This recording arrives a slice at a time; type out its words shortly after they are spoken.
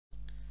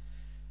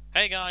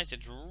Hey guys,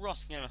 it's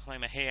Ross Gamer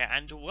here,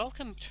 and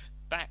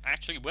back.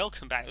 Actually,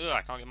 welcome back. Ugh,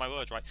 I can't get my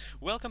words right.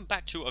 Welcome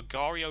back to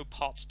Agario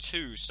Part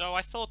 2. So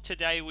I thought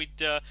today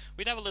we'd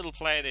have a little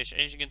play of this.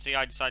 As you can see,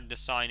 I decided to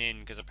sign in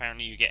because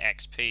apparently you get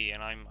XP,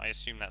 and I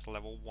assume that's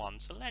level 1.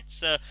 So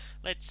let's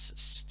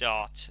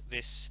start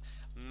this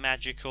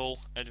magical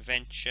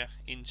adventure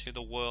into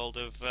the world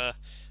of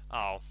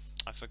oh,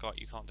 I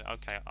forgot you can't do.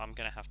 Okay, I'm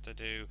gonna have to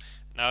do.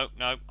 No,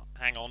 no,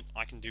 hang on.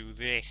 I can do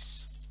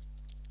this.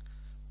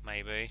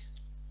 Maybe.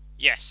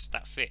 Yes,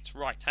 that fits.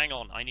 Right, hang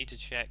on. I need to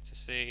check to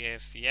see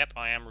if... Yep,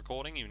 I am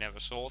recording. You never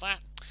saw that.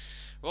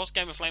 Ross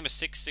Gamer Flamer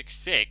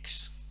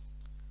 666.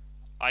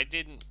 I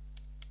didn't...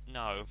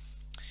 No.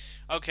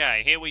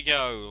 Okay, here we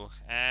go.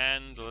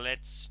 And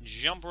let's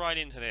jump right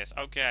into this.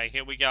 Okay,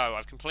 here we go.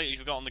 I've completely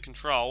forgotten the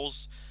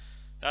controls.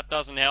 That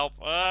doesn't help.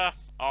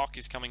 Ark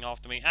is coming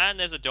after me. And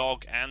there's a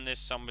dog. And there's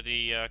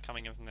somebody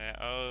coming in from there.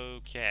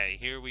 Okay,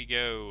 here we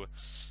go.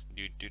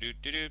 Do do do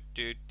do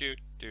do do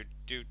do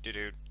do do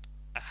do.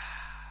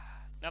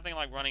 Nothing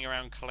like running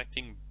around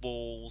collecting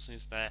balls,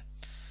 is there?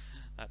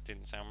 That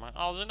didn't sound right.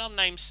 Oh, there's an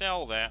unnamed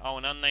cell there. Oh,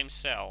 an unnamed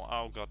cell.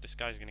 Oh god, this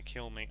guy's gonna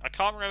kill me. I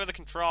can't remember the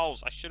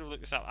controls. I should have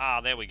looked this up.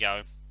 Ah, there we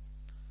go.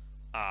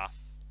 Ah.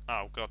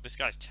 Oh god, this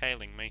guy's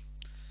tailing me.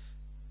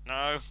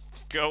 No,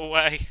 go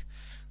away.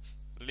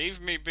 Leave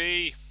me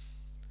be.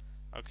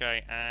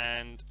 Okay,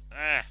 and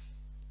oh,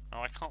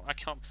 I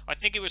can't. I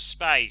think it was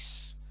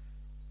space.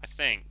 I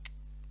think.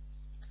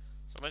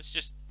 So let's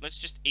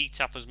just eat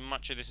up as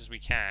much of this as we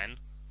can.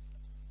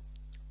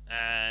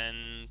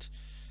 And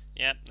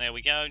yep, there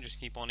we go. Just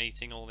keep on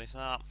eating all this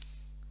up.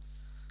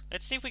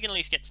 Let's see if we can at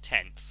least get to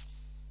 10th.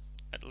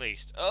 At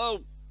least.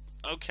 Oh,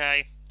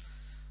 okay.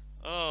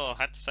 Oh,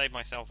 had to save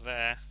myself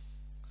there.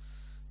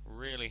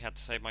 Really had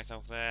to save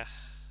myself there.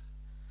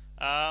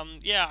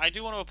 Yeah, I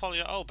do want to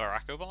apologize. Oh,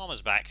 Barack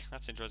Obama's back.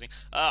 That's interesting.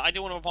 I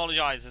do want to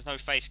apologize. There's no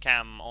face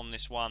cam on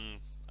this one.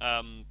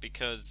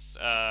 Because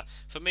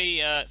for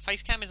me,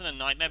 face cam isn't a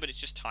nightmare, but it's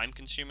just time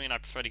consuming, and I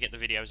prefer to get the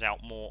videos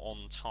out more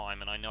on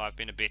time. And I know I've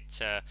been a bit,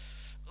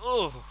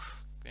 oh,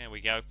 there we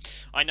go.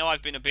 I know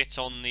I've been a bit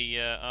on the,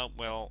 oh,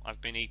 well,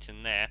 I've been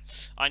eaten there.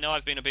 I know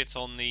I've been a bit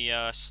on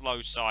the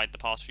slow side the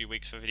past few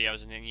weeks for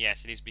videos, and then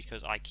yes, it is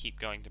because I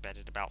keep going to bed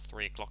at about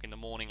 3 o'clock in the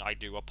morning. I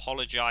do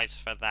apologize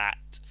for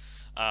that.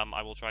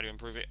 I will try to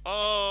improve it.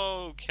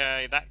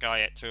 Okay, that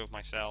guy ate 2 of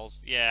my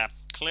cells. Yeah,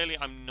 clearly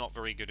I'm not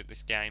very good at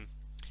this game.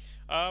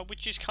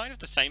 Which is kind of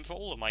the same for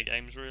all of my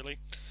games, really.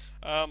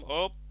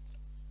 Oh,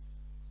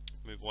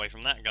 move away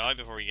from that guy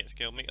before he gets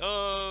killed me.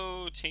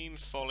 Oh, Team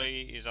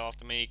Folly is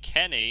after me.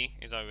 Kenny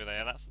is over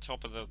there. That's the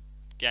top of the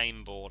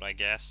game board, I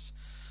guess.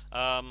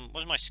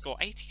 What's my score?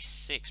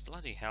 86.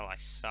 Bloody hell, I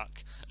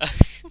suck.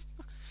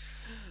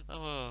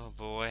 Oh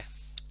boy.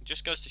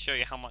 Just goes to show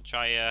you how much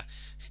I.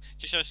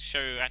 Just goes to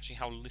show you actually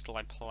how little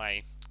I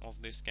play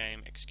of this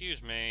game.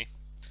 Excuse me.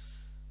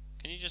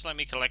 Can you just let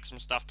me collect some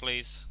stuff,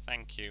 please?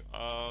 Thank you.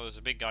 Oh, there's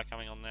a big guy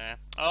coming on there.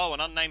 Oh, an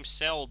unnamed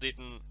cell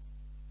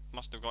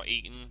must have got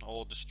eaten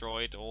or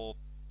destroyed or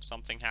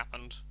something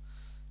happened.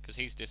 Because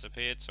he's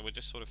disappeared, so we're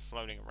just sort of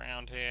floating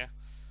around here.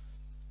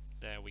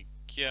 There we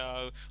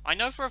go. I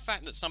know for a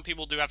fact that some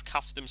people do have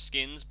custom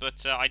skins,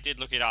 but I did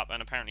look it up,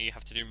 and apparently you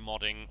have to do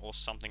modding or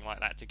something like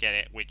that to get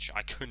it, which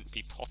I couldn't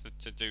be bothered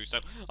to do. So,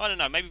 I don't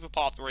know, maybe for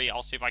part 3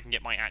 I'll see if I can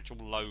get my actual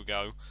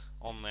logo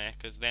on there,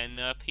 because then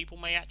people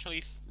may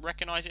actually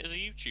recognise it as a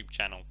YouTube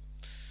channel,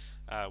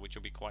 which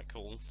will be quite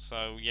cool.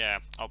 So, yeah,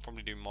 I'll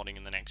probably do modding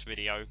in the next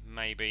video,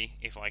 maybe,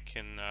 if I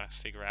can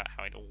figure out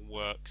how it all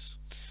works.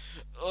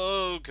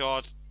 Oh,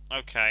 God.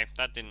 Okay,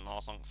 that didn't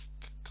last long.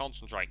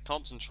 Concentrate,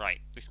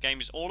 concentrate. This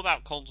game is all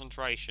about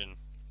concentration.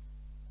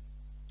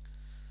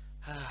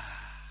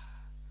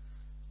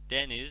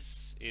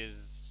 Dennis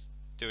is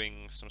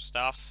doing some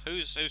stuff.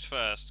 Who's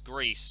first?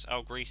 Greece.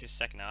 Oh, Greece is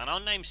second now. An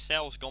unnamed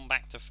cell's gone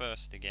back to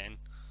first again.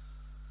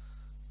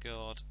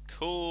 God.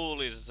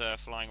 Cool is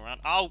flying around.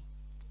 Oh,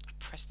 I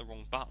pressed the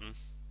wrong button.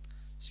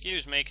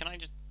 Excuse me, can I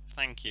just...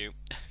 Thank you.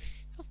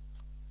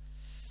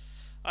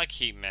 I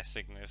keep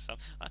messing this up.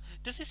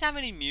 Does this have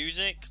any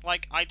music?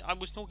 Like, I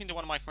was talking to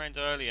one of my friends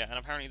earlier, and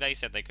apparently they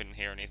said they couldn't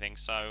hear anything,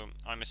 so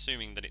I'm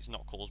assuming that it's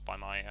not caused by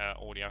my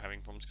audio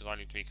having problems, because I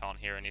literally can't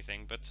hear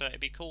anything. But it'd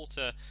be cool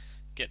to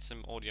get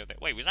some audio there.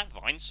 Wait, was that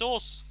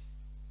Vinesauce?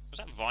 Was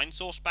that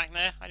Vinesauce back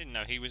there? I didn't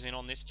know he was in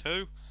on this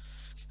too.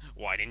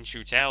 Why didn't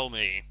you tell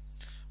me?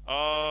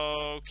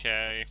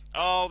 Okay.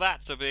 Oh,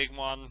 that's a big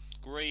one.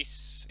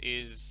 Greece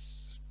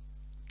is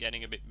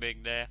getting a bit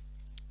big there.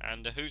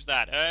 And who's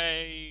that?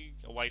 Hey,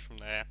 away from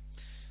there.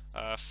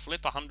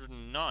 Flip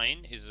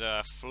 109 is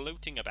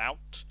floating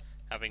about,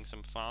 having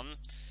some fun.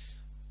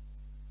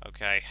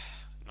 Okay,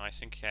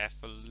 nice and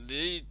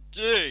carefully.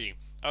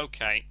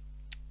 Okay,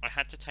 I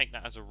had to take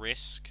that as a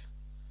risk.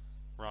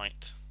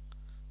 Right,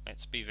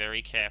 let's be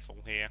very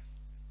careful here.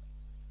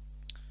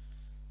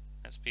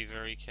 Let's be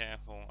very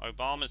careful.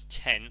 Obama's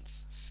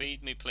 10th.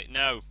 Feed me, please.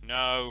 No,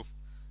 no,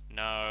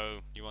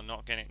 no. You are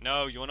not getting.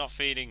 No, you are not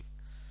feeding.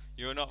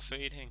 You are not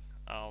feeding.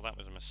 Oh, that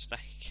was a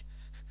mistake.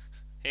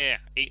 Here,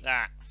 eat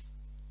that.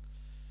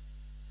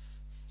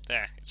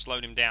 There, it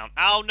slowed him down.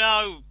 Oh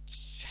no!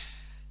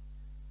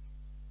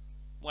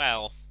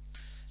 Well,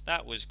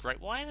 that was great.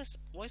 Why is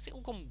it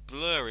all gone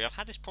blurry? I've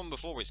had this problem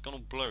before where it's gone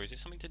all blurry. Is it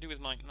something to do with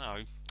my...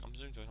 No. I'm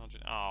zoomed to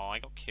 100. Oh, I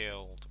got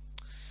killed.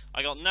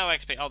 I got no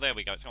XP. Oh, there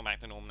we go. It's gone back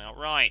to normal now.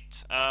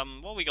 Right.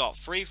 What we got?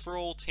 Free for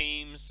all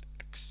teams.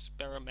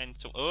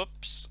 Experimental.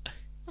 Oops.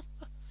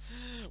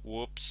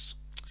 Whoops.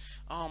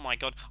 Oh my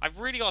god. I've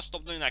really got to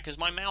stop doing that because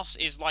my mouse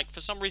is like, for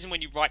some reason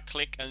when you right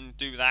click and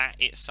do that,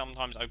 it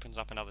sometimes opens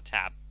up another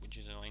tab, which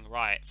is annoying.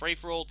 Right. Free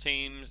for all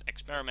teams,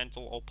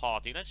 experimental or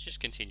party. Let's just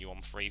continue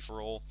on free for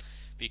all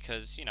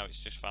because, you know, it's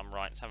just fun.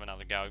 Right. Let's have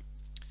another go.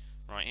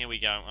 Right. Here we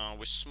go. Oh,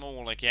 we're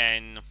small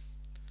again.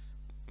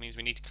 Means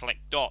we need to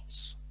collect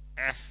dots.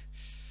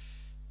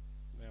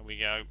 There we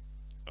go.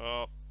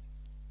 Oh.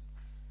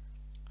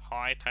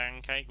 High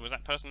Pancake. Was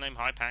that person named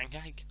High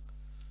Pancake?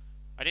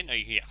 I didn't know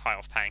you could get high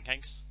off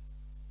pancakes.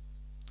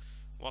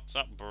 What's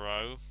up,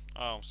 bro?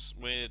 Oh,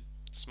 weird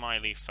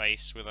smiley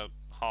face with a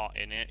heart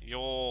in it.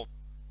 You're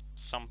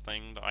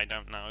something that I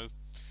don't know.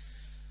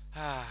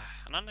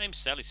 An unnamed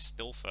cell is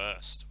still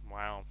first.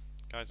 Wow.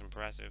 Guy's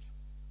impressive.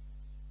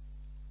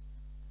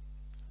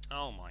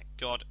 Oh my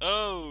god.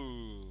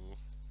 Oh!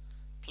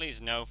 Please,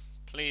 no.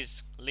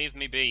 Please, leave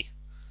me be.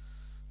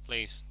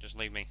 Please, just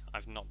leave me.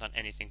 I've not done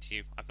anything to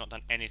you. I've not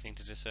done anything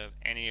to deserve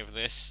any of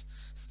this.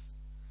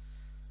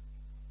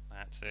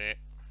 That's it.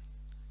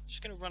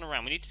 Just gonna run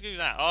around. We need to do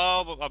that.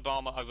 Oh,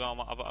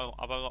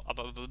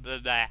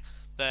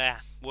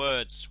 there.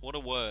 Words. What are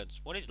words?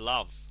 What is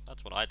love?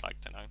 That's what I'd like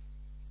to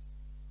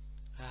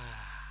know.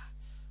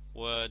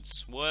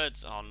 Words.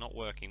 Words are not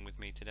working with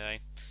me today.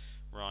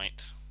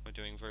 Right. We're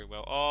doing very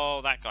well.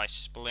 Oh, that guy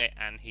split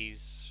and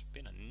he's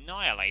been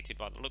annihilated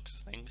by the looks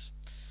of things.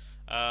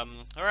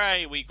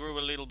 Hooray, we grew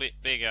a little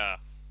bit bigger.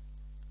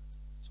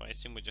 So I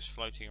assume we're just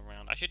floating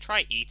around. I should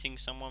try eating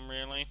someone,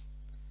 really.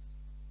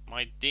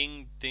 My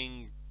ding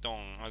ding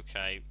dong.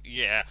 Okay,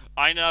 yeah.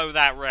 I know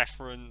that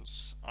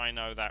reference. I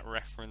know that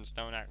reference.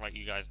 Don't act like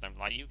you guys don't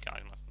like. You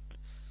guys must.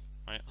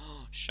 Right.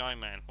 Oh, Shy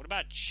Man. What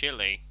about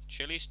Chili?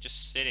 Chili's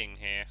just sitting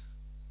here.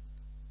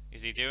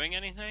 Is he doing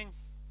anything?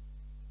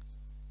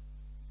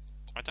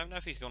 I don't know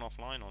if he's gone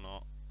offline or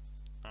not.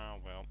 Oh,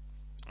 well.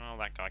 Oh,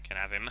 that guy can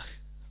have him.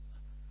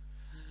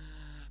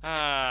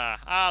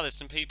 There's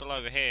some people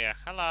over here.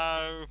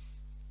 Hello.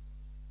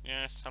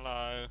 Yes,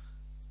 hello.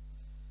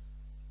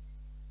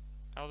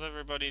 How's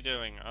everybody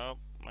doing? Oh,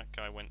 that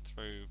guy went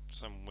through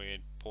some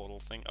weird portal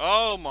thing.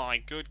 Oh my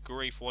good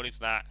grief, what is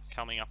that?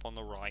 Coming up on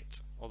the right,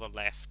 or the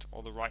left,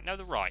 or the right? No,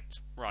 the right.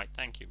 Right,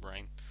 thank you,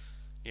 brain.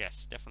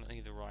 Yes,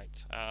 definitely the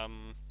right.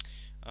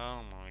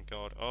 Oh my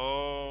god.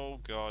 Oh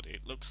god,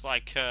 it looks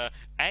like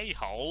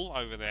a-hole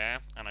over there,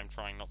 and I'm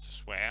trying not to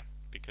swear,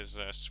 because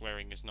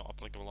swearing is not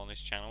applicable on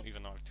this channel,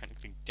 even though I've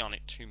technically done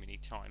it too many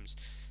times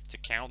to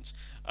count,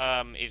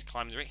 is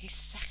climbing the ring. He's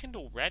second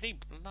already?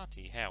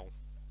 Bloody hell.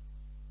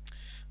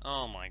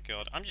 Oh my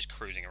god, I'm just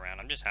cruising around,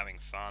 I'm just having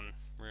fun,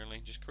 really,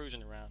 just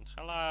cruising around.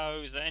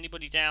 Hello, is there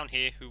anybody down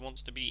here who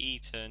wants to be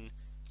eaten?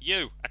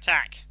 You,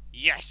 attack!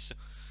 Yes!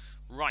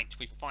 Right,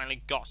 we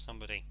finally got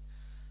somebody.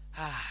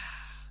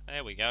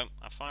 There we go,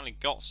 I finally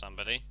got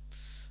somebody.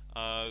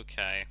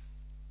 Okay,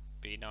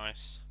 be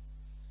nice.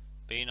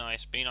 Be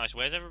nice, be nice.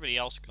 Where's everybody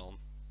else gone?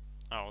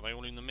 Oh, are they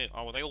all in the middle?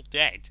 Oh, are they all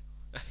dead?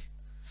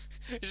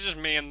 It's just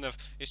me and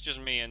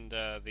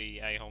the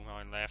a-hole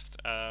guy left.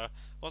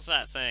 What's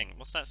that thing?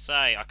 What's that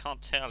say? I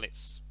can't tell.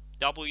 It's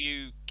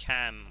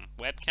webcam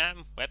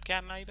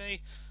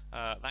maybe.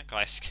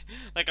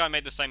 That guy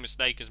made the same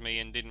mistake as me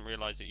and didn't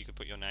realise that you could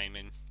put your name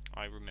in.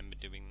 I remember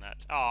doing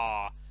that.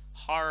 Ah,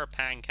 horror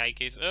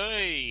pancake is.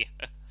 Oi!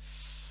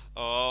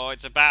 Oh,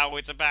 it's a battle.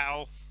 It's a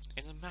battle.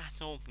 It's a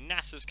battle.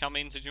 NASA's come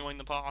in to join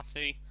the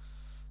party.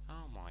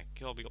 Oh my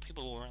god, we got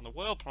people all around the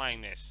world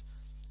playing this.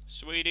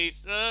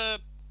 Sweeties,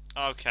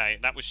 okay,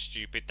 that was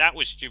stupid. That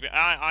was stupid.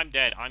 I'm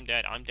dead. I'm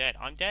dead. I'm dead.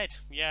 I'm dead.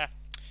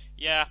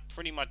 Yeah,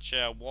 pretty much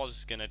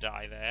was gonna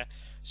die there.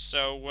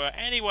 So,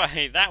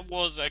 anyway, that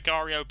was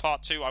Agario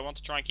Part 2. I want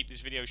to try and keep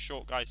this video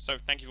short, guys, so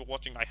thank you for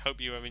watching. I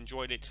hope you have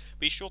enjoyed it.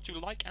 Be sure to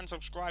like and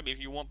subscribe if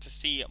you want to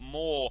see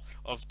more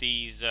of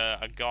these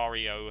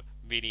Agario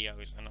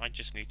videos. And I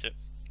just need to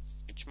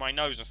itch my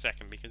nose a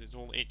second because it's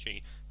all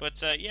itchy.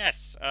 But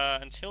yes,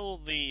 until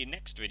the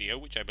next video,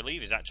 which I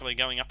believe is actually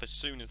going up as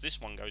soon as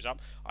this one goes up,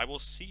 I will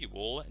see you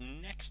all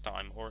next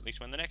time, or at least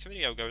when the next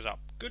video goes up.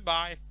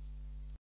 Goodbye!